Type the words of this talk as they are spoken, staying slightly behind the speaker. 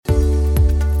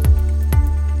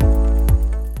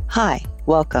Hi,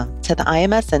 welcome to the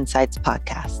IMS Insights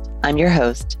podcast. I'm your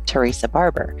host, Teresa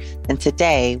Barber, and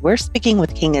today we're speaking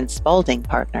with King & Spalding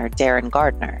partner Darren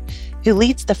Gardner, who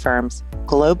leads the firm's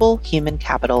global human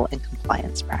capital and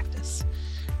compliance practice.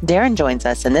 Darren joins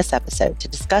us in this episode to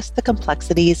discuss the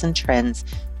complexities and trends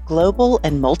global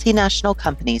and multinational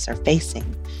companies are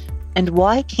facing, and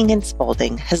why King &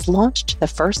 Spalding has launched the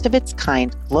first of its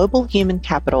kind global human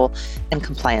capital and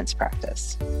compliance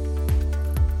practice.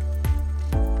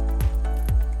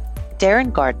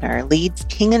 Darren Gardner leads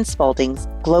King & Spalding's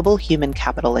global human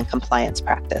capital and compliance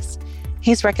practice.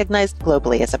 He's recognized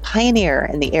globally as a pioneer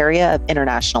in the area of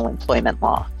international employment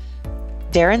law.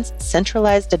 Darren's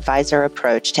centralized advisor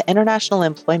approach to international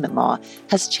employment law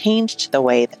has changed the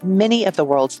way that many of the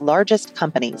world's largest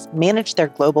companies manage their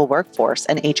global workforce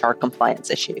and HR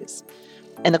compliance issues.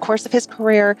 In the course of his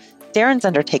career, Darren's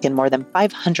undertaken more than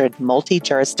 500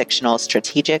 multi-jurisdictional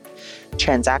strategic,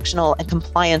 transactional, and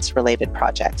compliance-related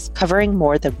projects covering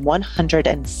more than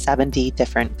 170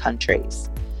 different countries.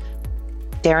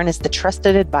 Darren is the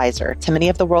trusted advisor to many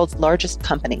of the world's largest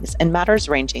companies in matters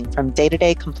ranging from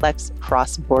day-to-day complex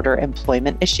cross-border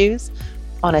employment issues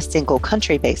on a single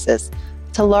country basis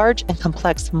to large and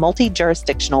complex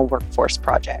multi-jurisdictional workforce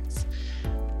projects.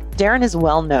 Darren is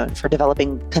well known for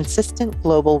developing consistent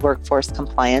global workforce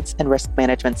compliance and risk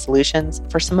management solutions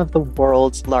for some of the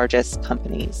world's largest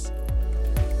companies.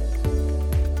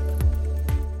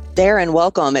 Darren,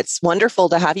 welcome. It's wonderful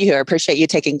to have you here. I appreciate you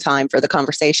taking time for the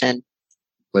conversation.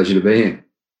 Pleasure to be here.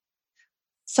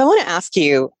 So I want to ask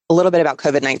you a little bit about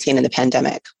COVID-19 and the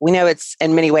pandemic. We know it's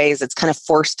in many ways, it's kind of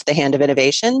forced the hand of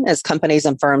innovation as companies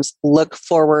and firms look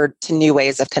forward to new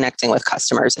ways of connecting with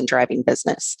customers and driving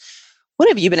business. What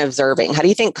have you been observing? How do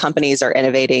you think companies are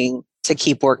innovating to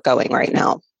keep work going right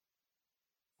now?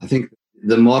 I think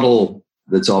the model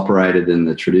that's operated in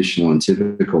the traditional and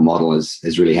typical model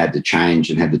has really had to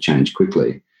change and had to change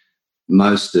quickly.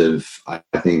 Most of, I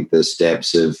think, the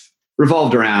steps have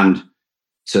revolved around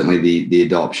certainly the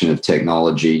adoption of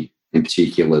technology, in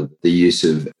particular, the use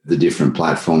of the different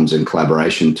platforms and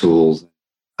collaboration tools.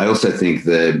 I also think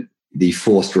that the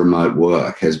forced remote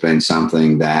work has been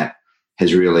something that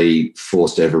has really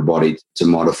forced everybody to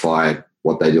modify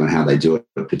what they do and how they do it,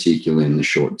 particularly in the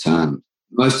short term.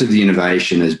 Most of the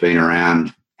innovation has been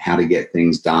around how to get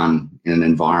things done in an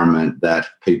environment that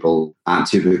people aren't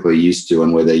typically used to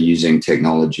and where they're using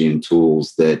technology and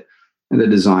tools that they're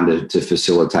designed to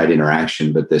facilitate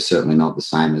interaction, but they're certainly not the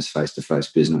same as face-to-face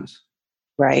business.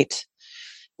 Right.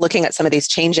 Looking at some of these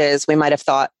changes, we might have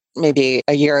thought maybe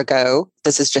a year ago,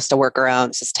 this is just a workaround,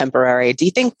 this is temporary. Do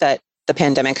you think that the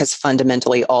pandemic has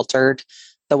fundamentally altered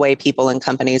the way people and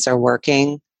companies are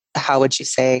working? How would you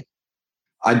say?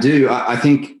 I do. I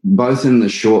think both in the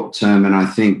short term, and I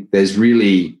think there's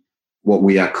really what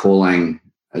we are calling,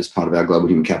 as part of our global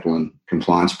human capital and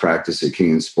compliance practice at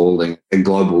King & Spalding, a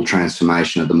global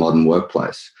transformation of the modern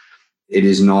workplace. It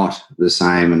is not the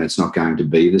same and it's not going to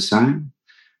be the same.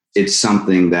 It's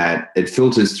something that it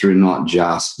filters through not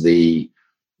just the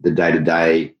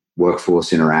day-to-day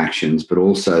workforce interactions, but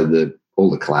also all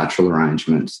the collateral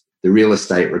arrangements, the real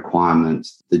estate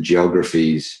requirements, the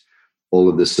geographies, all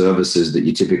of the services that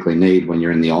you typically need when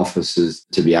you're in the offices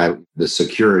to be able, the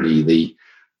security, the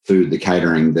food, the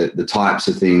catering, the types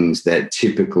of things that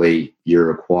typically you're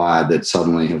required that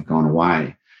suddenly have gone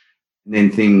away. And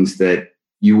then things that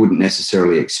you wouldn't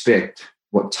necessarily expect.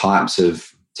 What types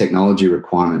of technology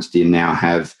requirements do you now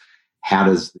have? How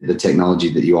does the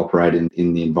technology that you operate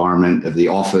in the environment of the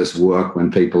office work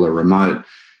when people are remote?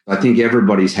 I think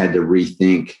everybody's had to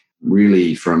rethink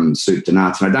really from soup to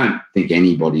nuts. And I don't think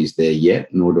anybody's there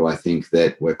yet, nor do I think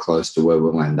that we're close to where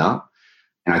we'll end up.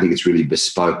 And I think it's really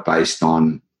bespoke based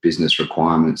on business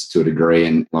requirements to a degree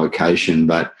and location.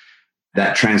 But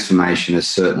that transformation has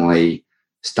certainly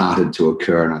started to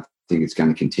occur, and I think it's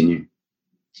going to continue.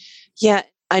 Yeah,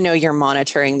 I know you're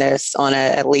monitoring this on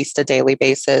at least a daily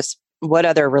basis. What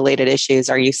other related issues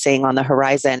are you seeing on the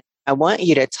horizon? I want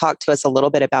you to talk to us a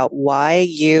little bit about why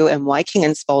you and why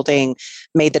King & Spalding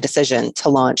made the decision to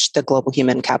launch the Global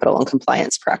Human Capital and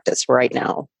Compliance practice right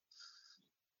now.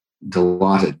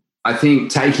 Delighted. I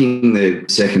think taking the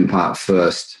second part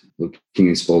first, look,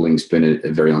 King & Spalding's been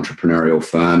a very entrepreneurial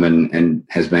firm and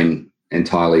has been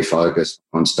entirely focused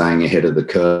on staying ahead of the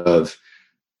curve.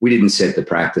 We didn't set the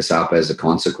practice up as a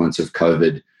consequence of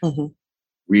COVID. Mm-hmm.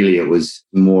 Really, it was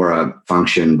more a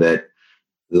function that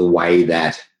the way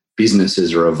that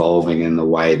businesses are evolving and the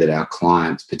way that our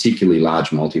clients, particularly large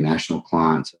multinational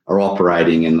clients, are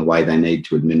operating and the way they need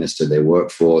to administer their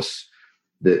workforce,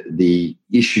 the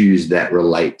issues that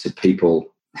relate to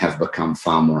people have become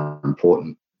far more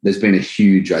important. there's been a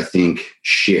huge, I think,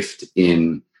 shift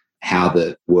in how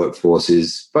the workforce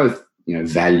is both,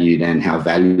 valued and how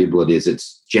valuable it is.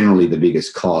 It's generally the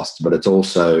biggest cost, but it's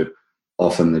also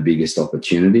often the biggest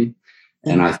opportunity.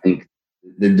 And I think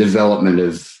the development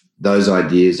of those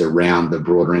ideas around the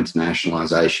broader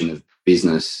internationalization of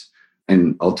business,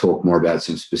 and I'll talk more about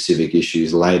some specific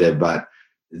issues later, but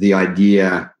the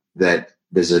idea that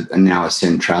there's now a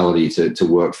centrality to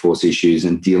workforce issues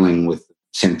and dealing with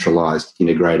centralized,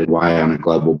 integrated way on a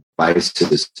global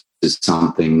basis is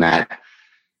something that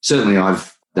certainly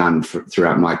I've done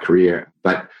throughout my career.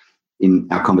 But in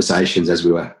our conversations as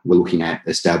we're looking at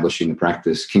establishing the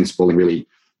practice, King & Spalding really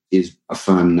is a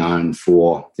firm known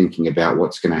for thinking about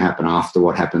what's going to happen after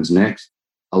what happens next.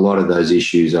 A lot of those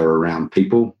issues are around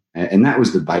people, and that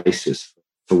was the basis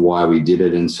for why we did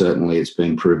it, and certainly it's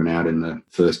been proven out in the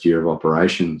first year of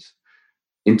operations.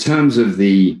 In terms of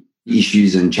the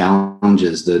issues and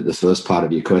challenges, the first part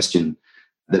of your question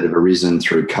that have arisen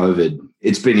through COVID,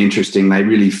 it's been interesting. They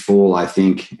really fall, I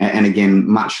think, and again,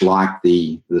 much like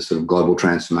the sort of global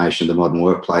transformation of the modern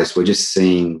workplace, we're just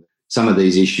seeing some of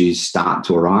these issues start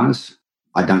to arise.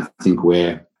 I don't think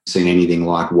we're seeing anything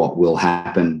like what will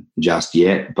happen just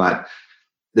yet, but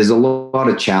there's a lot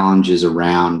of challenges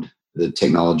around the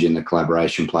technology and the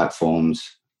collaboration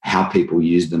platforms, how people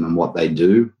use them and what they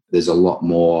do. There's a lot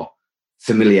more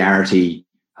familiarity,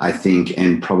 I think,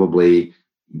 and probably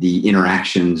the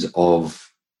interactions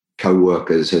of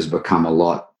co-workers has become a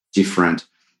lot different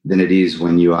than it is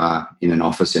when you are in an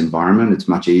office environment. It's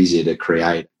much easier to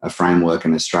create a framework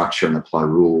and a structure and apply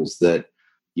rules that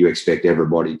you expect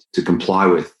everybody to comply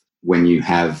with when you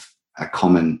have a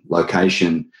common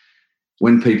location.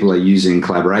 When people are using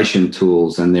collaboration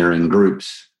tools and they're in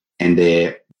groups and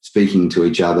they're speaking to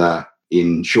each other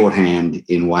in shorthand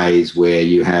in ways where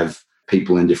you have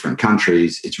people in different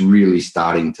countries, it's really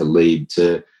starting to lead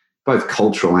to both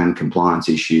cultural and compliance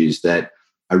issues that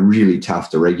are really tough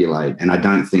to regulate. And I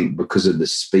don't think because of the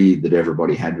speed that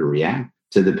everybody had to react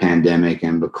to the pandemic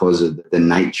and because of the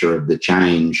nature of the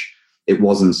change, it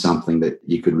wasn't something that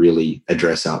you could really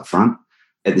address up front.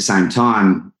 At the same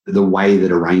time, the way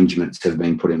that arrangements have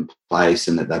been put in place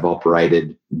and that they've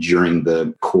operated during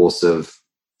the course of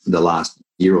the last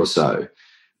year or so,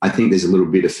 I think there's a little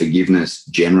bit of forgiveness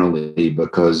generally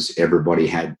because everybody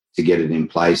had to get it in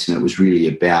place, and it was really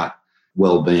about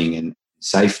well-being and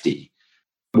safety.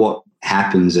 What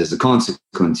happens as a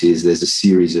consequence is there's a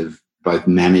series of both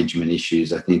management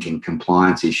issues, I think, and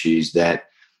compliance issues that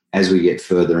as we get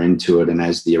further into it and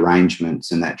as the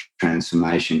arrangements and that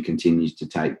transformation continues to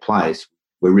take place,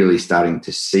 we're really starting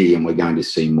to see, and we're going to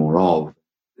see more of.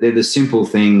 They're the simple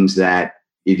things that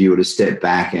if you were to step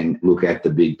back and look at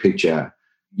the big picture,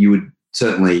 you would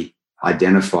certainly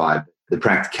identify. The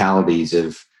practicalities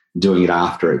of doing it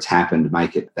after it's happened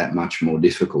make it that much more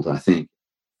difficult, I think.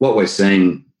 What we're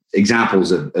seeing,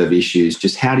 examples of issues,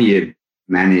 just how do you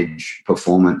manage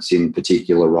performance in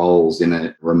particular roles in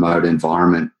a remote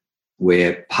environment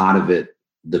where part of it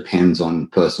depends on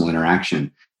personal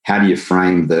interaction? How do you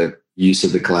frame the use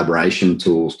of the collaboration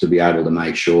tools to be able to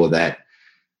make sure that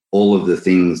all of the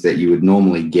things that you would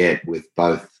normally get with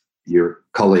both your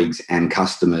colleagues and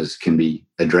customers can be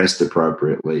addressed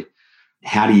appropriately?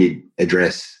 How do you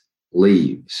address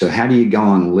leave? So how do you go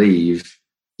on leave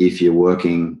if you're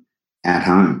working at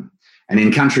home? And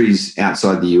in countries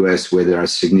outside the US where there are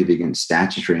significant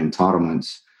statutory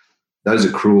entitlements, those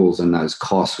accruals and those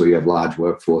costs where you have large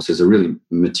workforces are really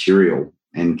material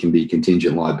and can be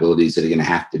contingent liabilities that are going to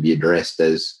have to be addressed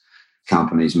as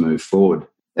companies move forward.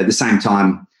 At the same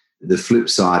time, the flip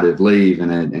side of leave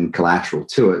and collateral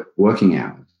to it, working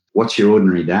hours. What's your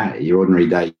ordinary day? Your ordinary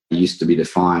day used to be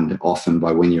defined often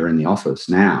by when you're in the office.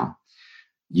 Now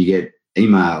you get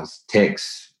emails,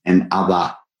 texts, and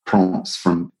other prompts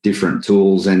from different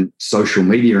tools and social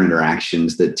media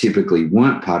interactions that typically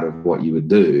weren't part of what you would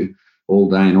do all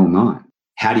day and all night.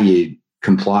 How do you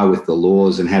comply with the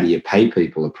laws and how do you pay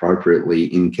people appropriately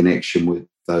in connection with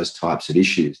those types of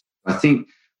issues? I think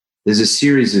there's a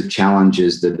series of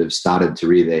challenges that have started to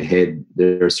rear their head.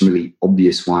 There are some really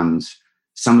obvious ones.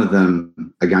 Some of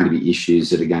them are going to be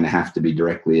issues that are going to have to be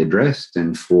directly addressed.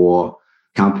 And for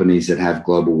companies that have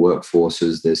global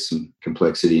workforces, there's some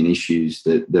complexity and issues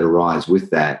that arise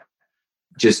with that.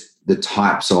 Just the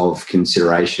types of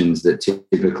considerations that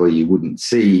typically you wouldn't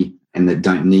see and that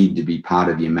don't need to be part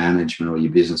of your management or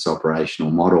your business operational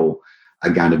model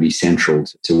are going to be central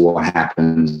to what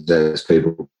happens as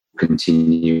people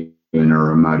continue in a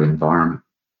remote environment.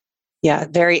 Yeah,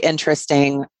 very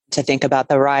interesting to think about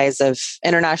the rise of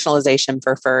internationalization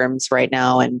for firms right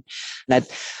now. And I'd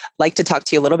like to talk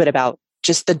to you a little bit about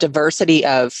just the diversity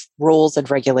of rules and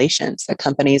regulations that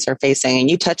companies are facing. And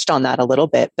you touched on that a little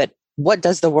bit, but what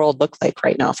does the world look like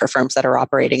right now for firms that are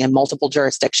operating in multiple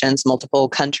jurisdictions, multiple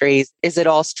countries? Is it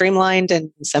all streamlined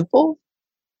and simple?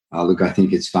 Look, I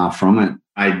think it's far from it.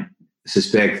 I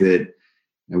suspect that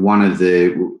one of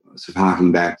the, sort of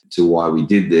harking back to why we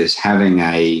did this, having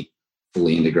a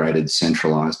fully integrated,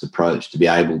 centralized approach to be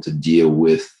able to deal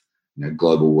with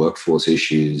global workforce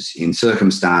issues in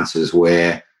circumstances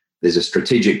where there's a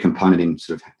strategic component in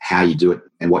sort of how you do it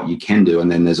and what you can do.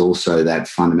 And then there's also that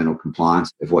fundamental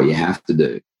compliance of what you have to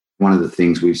do. One of the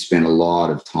things we've spent a lot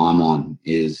of time on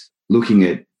is looking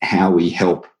at how we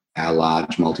help our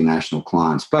large multinational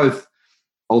clients both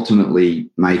ultimately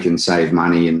make and save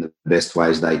money in the best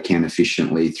ways they can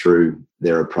efficiently through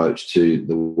their approach to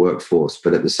the workforce,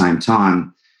 but at the same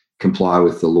time comply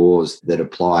with the laws that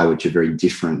apply, which are very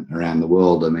different around the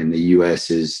world. I mean, the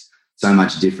US is so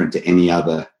much different to any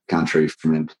other country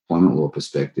from an employment law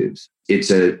perspective.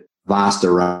 It's a vast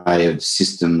array of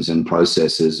systems and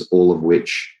processes, all of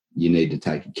which you need to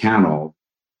take account of.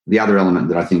 The other element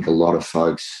that I think a lot of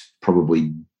folks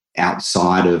probably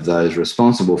outside of those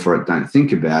responsible for it don't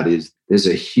think about is there's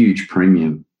a huge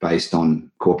premium based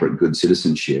on corporate good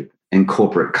citizenship, and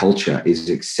corporate culture is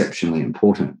exceptionally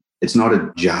important. It's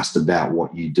not just about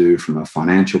what you do from a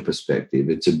financial perspective.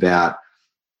 It's about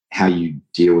how you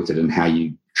deal with it and how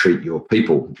you treat your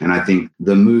people. And I think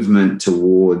the movement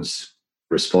towards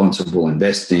responsible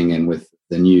investing, and with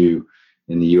the new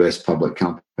in the US public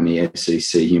company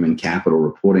SEC human capital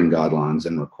reporting guidelines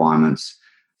and requirements,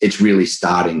 it's really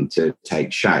starting to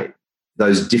take shape.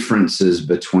 Those differences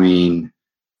between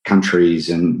countries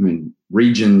and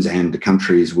regions and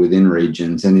countries within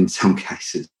regions, and in some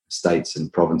cases states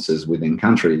and provinces within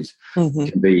countries,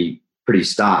 can be pretty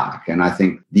stark. And I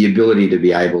think the ability to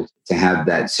be able to have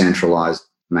that centralized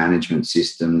management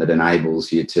system that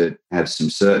enables you to have some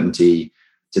certainty,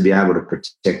 to be able to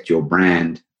protect your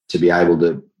brand, to be able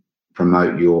to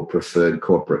promote your preferred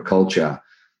corporate culture,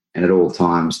 and at all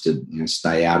times to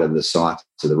stay out of the sight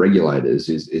to the regulators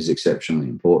is exceptionally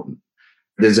important.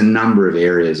 There's a number of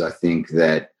areas I think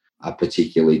that are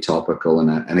particularly topical and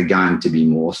are going to be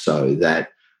more so, that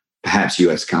perhaps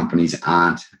US companies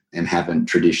aren't and haven't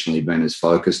traditionally been as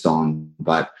focused on,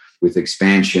 but with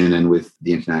expansion and with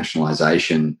the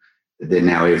internationalization, they're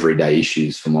now everyday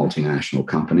issues for multinational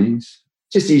companies.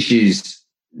 Just issues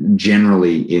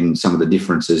generally in some of the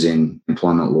differences in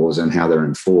employment laws and how they're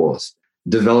enforced.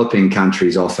 Developing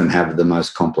countries often have the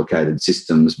most complicated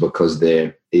systems because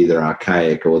they're either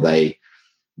archaic or they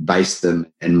base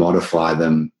them and modify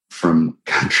them from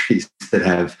countries that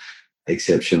have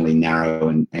exceptionally narrow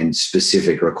and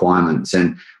specific requirements.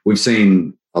 And we've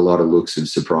seen a lot of looks of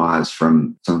surprise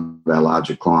from some of our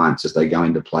larger clients as they go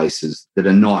into places that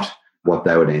are not what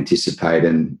they would anticipate,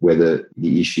 and whether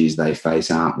the issues they face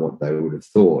aren't what they would have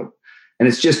thought. And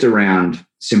it's just around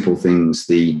simple things,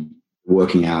 the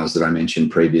working hours that I mentioned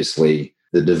previously,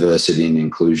 the diversity and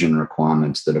inclusion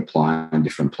requirements that apply in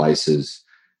different places,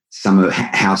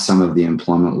 how some of the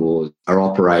employment laws are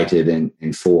operated and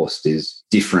enforced is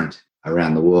different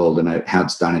around the world, and how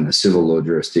it's done in a civil law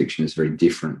jurisdiction is very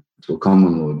different to a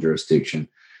common law jurisdiction.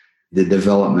 The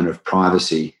development of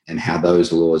privacy and how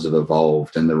those laws have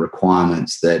evolved, and the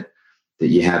requirements that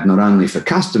you have not only for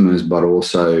customers but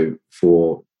also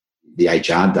for the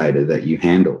HR data that you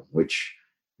handle, which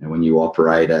when you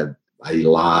operate a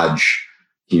large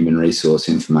human resource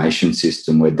information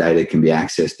system where data can be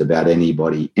accessed about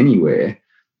anybody anywhere,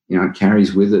 it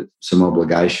carries with it some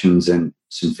obligations and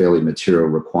some fairly material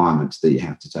requirements that you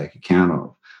have to take account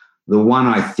of. The one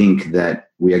I think that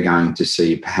we are going to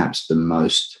see perhaps the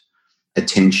most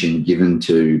attention given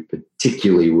to,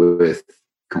 particularly with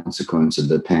consequence of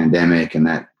the pandemic and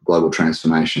that global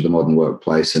transformation of the modern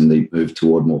workplace and the move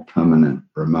toward more permanent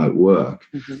remote work,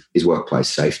 is workplace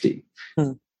safety.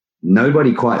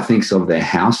 Nobody quite thinks of their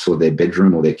house or their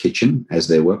bedroom or their kitchen as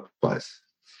their workplace.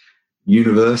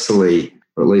 Universally,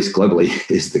 or at least globally,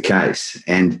 is the case.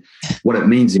 And what it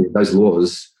means is those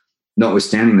laws,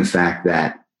 notwithstanding the fact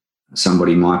that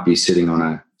somebody might be sitting on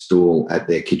a stool at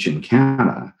their kitchen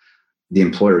counter, the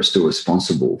employer is still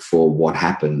responsible for what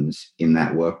happens in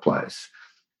that workplace.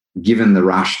 Given the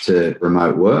rush to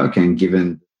remote work and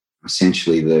given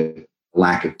essentially the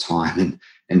lack of time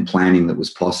and planning that was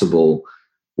possible,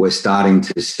 we're starting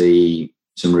to see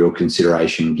some real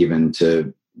consideration given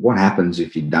to what happens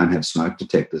if you don't have smoke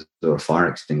detectors or a fire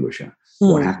extinguisher?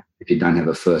 What happens if you don't have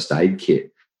a first aid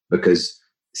kit? Because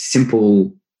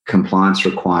simple compliance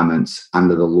requirements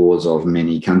under the laws of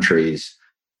many countries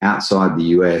outside the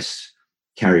US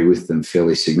carry with them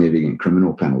fairly significant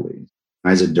criminal penalties.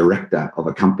 as a director of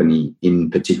a company in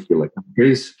particular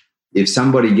countries. If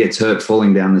somebody gets hurt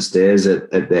falling down the stairs at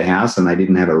their house and they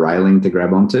didn't have a railing to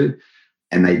grab onto,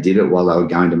 and they did it while they were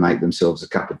going to make themselves a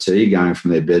cup of tea, going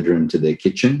from their bedroom to their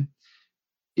kitchen,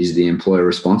 is the employer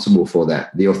responsible for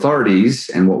that? The authorities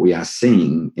and what we are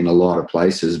seeing in a lot of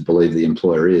places believe the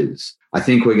employer is. I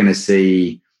think we're going to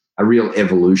see a real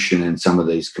evolution in some of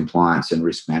these compliance and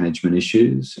risk management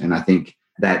issues. And I think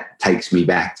that takes me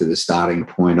back to the starting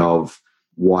point of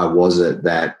why was it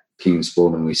that King &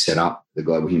 Spalding, we set up the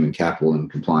Global Human Capital and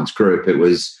Compliance Group. It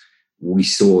was, we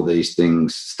saw these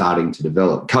things starting to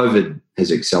develop. COVID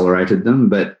has accelerated them,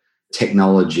 but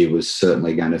technology was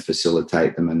certainly going to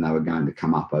facilitate them, and they were going to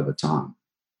come up over time.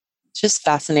 Just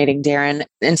fascinating, Darren,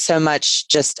 and so much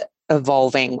just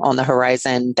evolving on the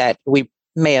horizon that we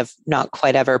may have not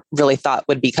quite ever really thought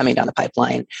would be coming down the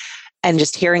pipeline. And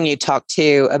just hearing you talk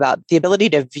too about the ability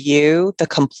to view the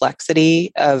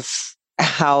complexity of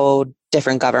how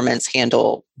different governments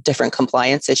handle different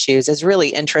compliance issues is really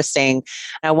interesting.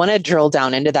 And I want to drill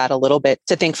down into that a little bit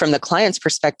to think from the client's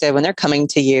perspective when they're coming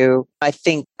to you. I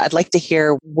think I'd like to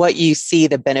hear what you see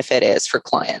the benefit is for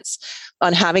clients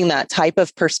on having that type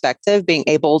of perspective, being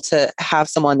able to have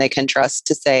someone they can trust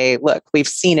to say, look, we've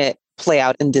seen it play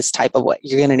out in this type of way.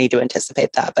 You're going to need to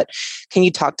anticipate that. But can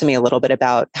you talk to me a little bit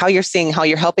about how you're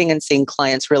helping and seeing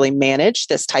clients really manage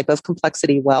this type of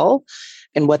complexity well,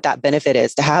 and what that benefit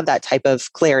is to have that type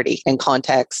of clarity and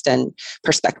context and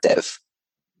perspective?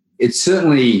 It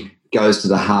certainly goes to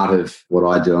the heart of what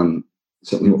I do and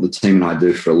certainly what the team and I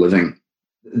do for a living.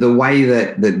 The way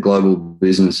that global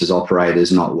businesses operate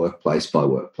is not workplace by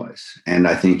workplace. And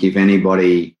I think if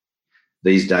anybody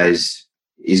these days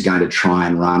is going to try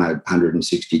and run a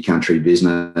 160-country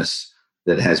business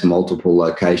that has multiple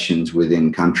locations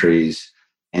within countries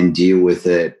and deal with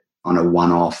it on a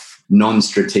one-off,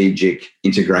 non-strategic,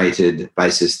 integrated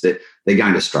basis, that they're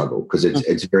going to struggle because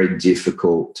it's very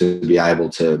difficult to be able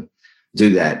to do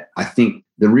that. I think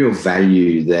the real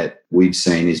value that we've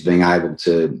seen is being able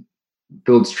to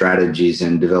build strategies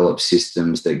and develop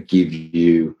systems that give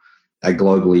you a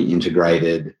globally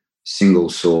integrated, single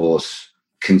source,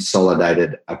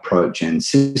 consolidated approach and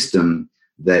system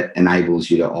that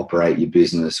enables you to operate your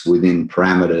business within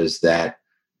parameters that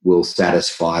will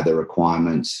satisfy the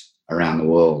requirements around the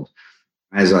world.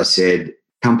 As I said,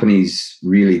 companies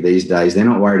really these days, they're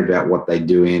not worried about what they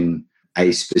do in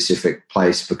a specific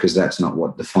place because that's not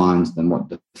what defines them. What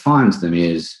defines them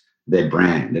is their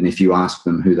brand. And if you ask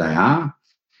them who they are,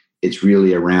 it's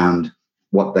really around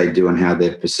what they do and how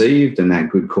they're perceived. And that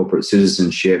good corporate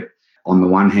citizenship, on the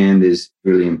one hand, is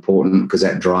really important because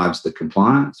that drives the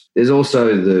compliance. There's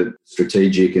also the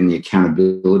strategic and the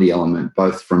accountability element,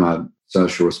 both from a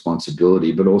social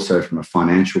responsibility, but also from a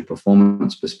financial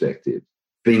performance perspective.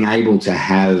 Being able to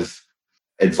have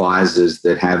advisors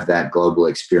that have that global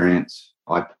experience.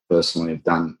 I personally have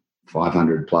done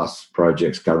 500 plus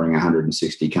projects covering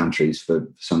 160 countries for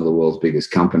some of the world's biggest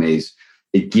companies.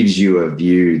 It gives you a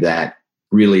view that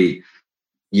really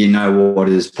you know what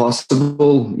is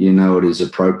possible, you know what is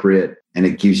appropriate, and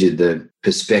it gives you the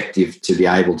perspective to be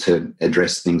able to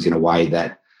address things in a way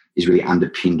that is really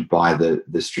underpinned by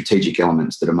the strategic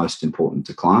elements that are most important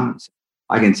to clients.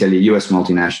 I can tell you US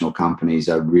multinational companies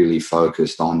are really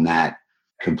focused on that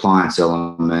compliance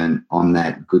element, on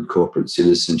that good corporate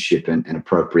citizenship and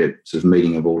appropriate sort of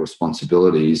meeting of all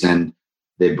responsibilities, and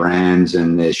their brands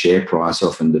and their share price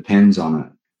often depends on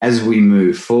it. As we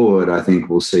move forward, I think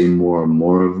we'll see more and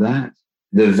more of that.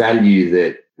 The value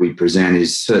that we present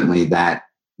is certainly that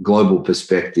global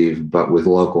perspective, but with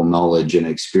local knowledge and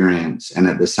experience. And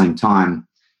at the same time,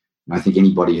 I think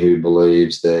anybody who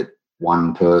believes that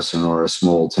one person or a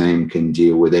small team can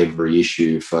deal with every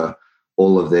issue for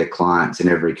all of their clients in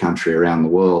every country around the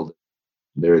world,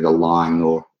 they're either lying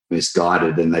or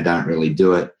misguided and they don't really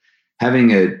do it.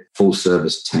 Having a full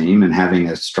service team and having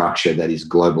a structure that is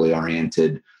globally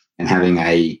oriented and having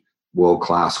a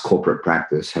world-class corporate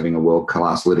practice, having a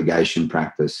world-class litigation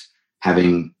practice,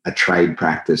 having a trade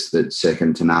practice that's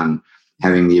second to none,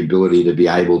 having the ability to be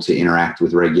able to interact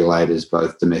with regulators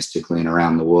both domestically and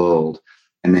around the world,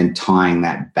 and then tying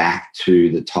that back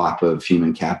to the type of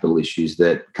human capital issues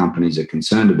that companies are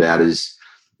concerned about is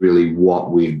really what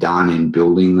we've done in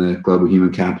building the Global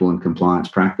Human Capital and Compliance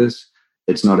practice.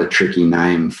 It's not a tricky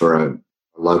name for a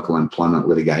local employment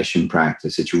litigation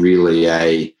practice. It's really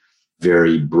a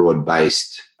very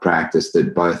broad-based practice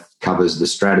that both covers the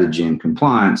strategy and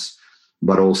compliance,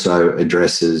 but also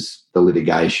addresses the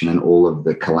litigation and all of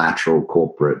the collateral,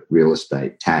 corporate, real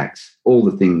estate, tax, all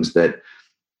the things that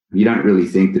you don't really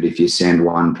think that if you send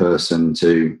one person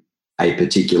to a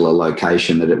particular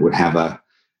location that it would have a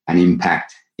an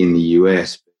impact in the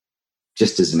US.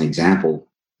 Just as an example,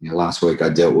 last week I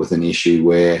dealt with an issue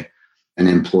where an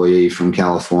employee from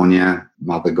California,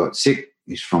 mother got sick,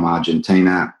 he's from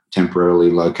Argentina,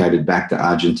 temporarily located back to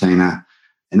Argentina,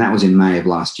 and that was in May of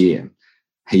last year.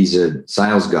 He's a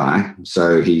sales guy,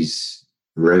 so he's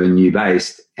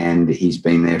revenue-based, and he's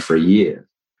been there for a year.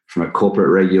 From a corporate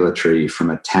regulatory, from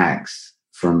a tax,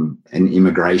 from an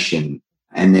immigration,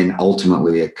 and then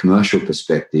ultimately a commercial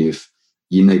perspective,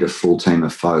 you need a full team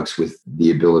of folks with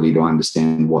the ability to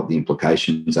understand what the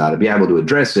implications are, to be able to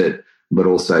address it, but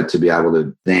also to be able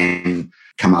to then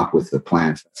come up with a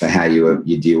plan for how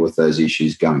you deal with those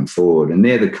issues going forward. And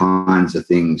they're the kinds of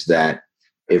things that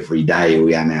every day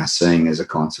we are now seeing as a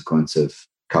consequence of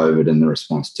COVID and the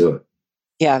response to it.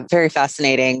 Yeah, very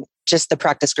fascinating. Just the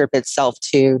practice group itself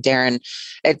too, Darren.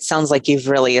 It sounds like you've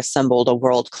really assembled a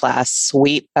world-class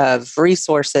suite of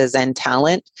resources and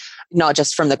talent, not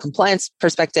just from the compliance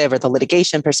perspective or the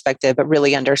litigation perspective, but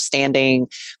really understanding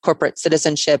corporate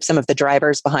citizenship, some of the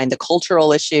drivers behind the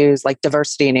cultural issues like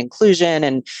diversity and inclusion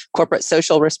and corporate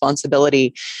social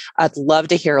responsibility. I'd love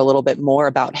to hear a little bit more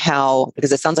about how,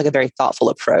 because it sounds like a very thoughtful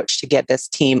approach to get this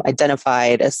team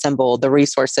identified, assembled, the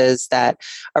resources that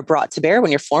are brought to bear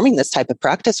when you're forming this type of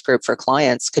practice group for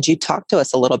clients. Could you talk to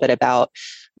us a little bit about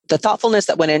the thoughtfulness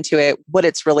that went into it, what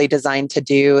it's really designed to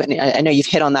do? And I know you've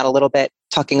hit on that a little bit,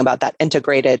 talking about that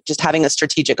integrated, just having a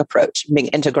strategic approach, being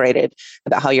integrated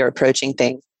about how you're approaching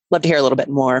things. Love to hear a little bit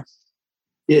more.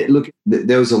 Yeah, look,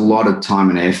 there was a lot of time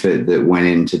and effort that went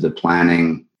into the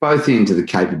planning, both into the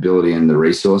capability and the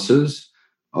resources.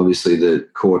 Obviously, the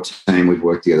core team, we've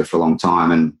worked together for a long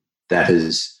time, and that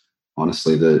is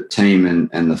honestly the team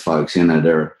and the folks in it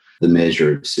are the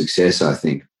measure of success, I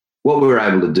think. What we were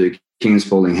able to do, King &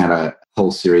 Spalding had a whole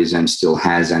series and still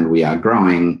has, and we are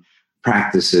growing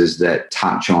practices that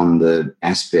touch on the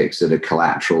aspects that are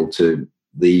collateral to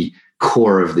the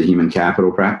core of the human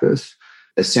capital practice,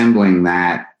 assembling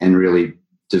that and really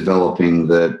developing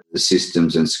the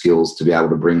systems and skills to be able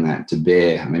to bring that to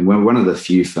bear. I mean, we're one of the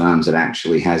few firms that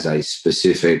actually has a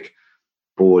specific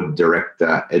board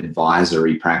director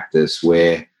advisory practice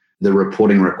where the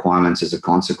reporting requirements as a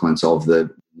consequence of the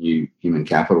new human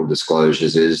capital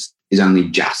disclosures is only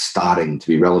just starting to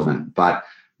be relevant. But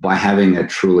by having a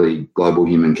truly global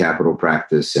human capital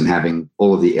practice and having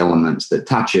all of the elements that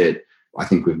touch it, I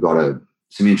think we've got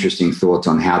some interesting thoughts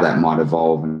on how that might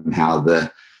evolve and how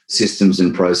the systems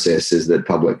and processes that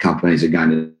public companies are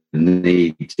going to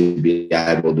need to be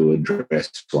able to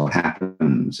address what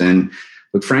happens. And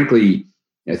look, frankly,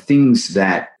 things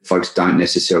that folks don't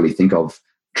necessarily think of,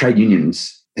 trade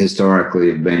unions historically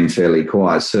have been fairly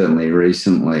quiet, certainly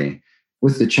recently.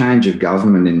 With the change of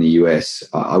government in the US,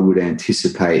 I would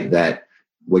anticipate that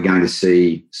we're going to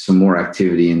see some more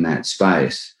activity in that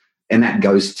space. And that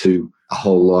goes to a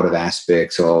whole lot of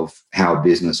aspects of how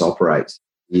business operates.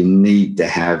 You need to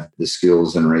have the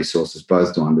skills and resources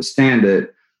both to understand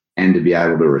it and to be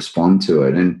able to respond to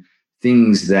it. And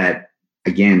things that,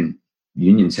 again,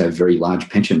 unions have very large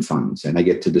pension funds and they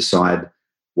get to decide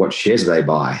what shares they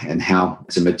buy and how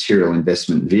it's a material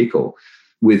investment vehicle.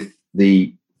 With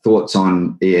the thoughts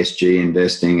on ESG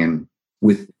investing and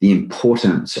with the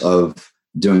importance of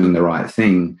doing the right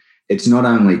thing, it's not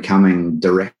only coming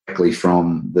directly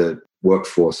from the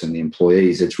workforce and the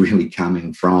employees, it's really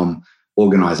coming from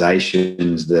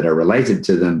organizations that are related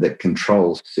to them that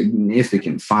control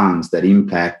significant funds that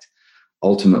impact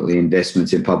ultimately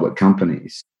investments in public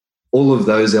companies. All of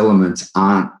those elements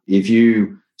aren't, if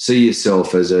you see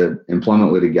yourself as an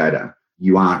employment litigator,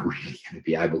 you aren't really going to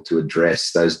be able to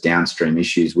address those downstream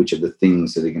issues, which are the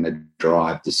things that are going to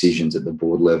drive decisions at the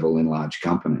board level in large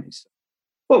companies.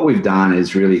 What we've done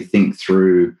is really think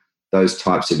through those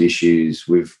types of issues.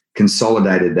 We've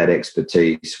consolidated that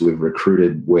expertise. We've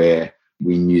recruited where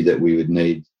we knew that we would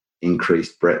need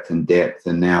increased breadth and depth.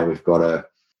 And now we've got a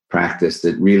practice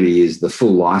that really is the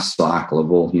full life cycle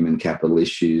of all human capital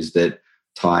issues that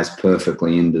ties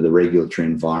perfectly into the regulatory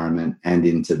environment and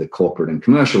into the corporate and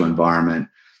commercial environment,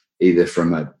 either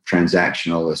from a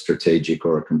transactional, a strategic,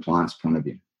 or a compliance point of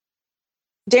view.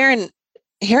 Darren,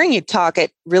 hearing you talk,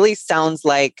 it really sounds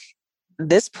like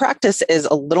this practice is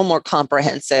a little more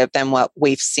comprehensive than what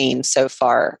we've seen so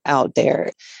far out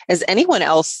there. Is anyone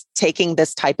else taking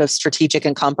this type of strategic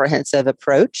and comprehensive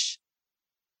approach?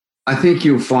 I think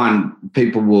you'll find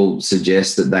people will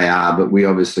suggest that they are, but we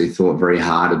obviously thought very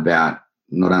hard about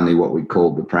not only what we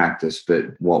called the practice, but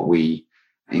what we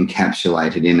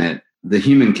encapsulated in it. The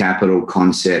human capital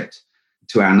concept,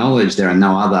 to our knowledge, there are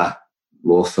no other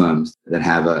law firms that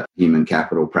have a human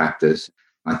capital practice.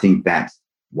 I think that's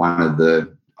one of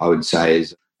the, I would say,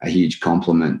 is a huge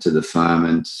compliment to the firm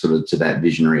and sort of to that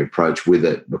visionary approach with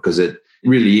it, because it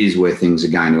really is where things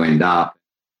are going to end up.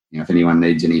 If anyone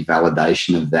needs any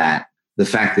validation of that, the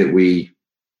fact that we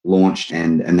launched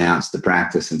and announced the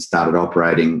practice and started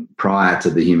operating prior to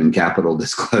the human capital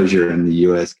disclosure in the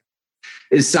US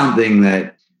is something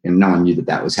that no one knew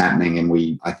that was happening. And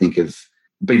we, I think, have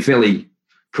been fairly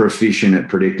proficient at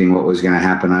predicting what was going to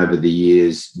happen over the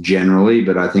years generally.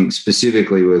 But I think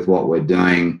specifically with what we're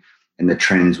doing and the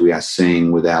trends we are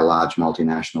seeing with our large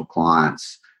multinational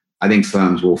clients, I think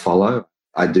firms will follow.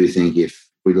 I do think if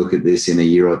we look at this in a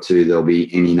year or two, there'll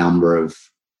be any number of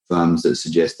firms that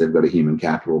suggest they've got a human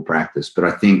capital practice. But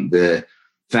I think the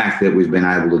fact that we've been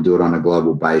able to do it on a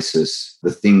global basis,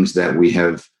 the things that we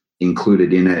have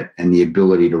included in it and the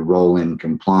ability to roll in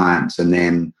compliance and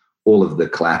then all of the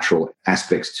collateral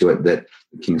aspects to it that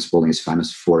King & Spalding is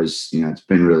famous for is, it's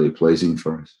been really pleasing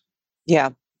for us. Yeah,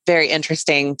 very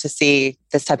interesting to see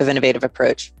this type of innovative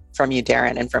approach from you,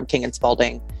 Darren, and from King &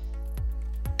 Spalding.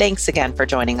 Thanks again for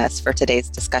joining us for today's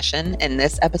discussion in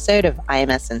this episode of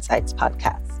IMS Insights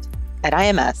podcast. At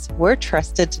IMS, we're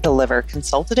trusted to deliver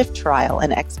consultative trial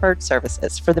and expert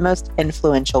services for the most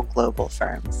influential global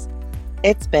firms.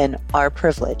 It's been our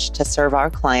privilege to serve our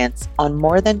clients on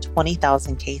more than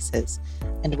 20,000 cases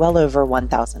and well over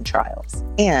 1,000 trials,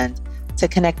 and to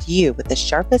connect you with the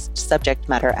sharpest subject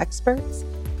matter experts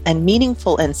and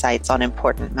meaningful insights on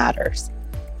important matters.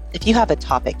 If you have a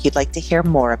topic you'd like to hear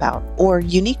more about or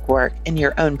unique work in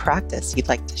your own practice you'd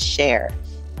like to share,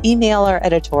 email our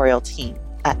editorial team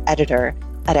at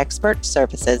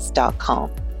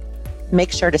editor@expertservices.com.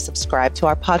 Make sure to subscribe to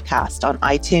our podcast on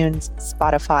iTunes,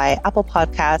 Spotify, Apple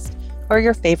Podcasts, or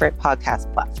your favorite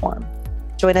podcast platform.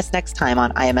 Join us next time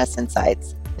on IMS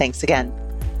Insights. Thanks again.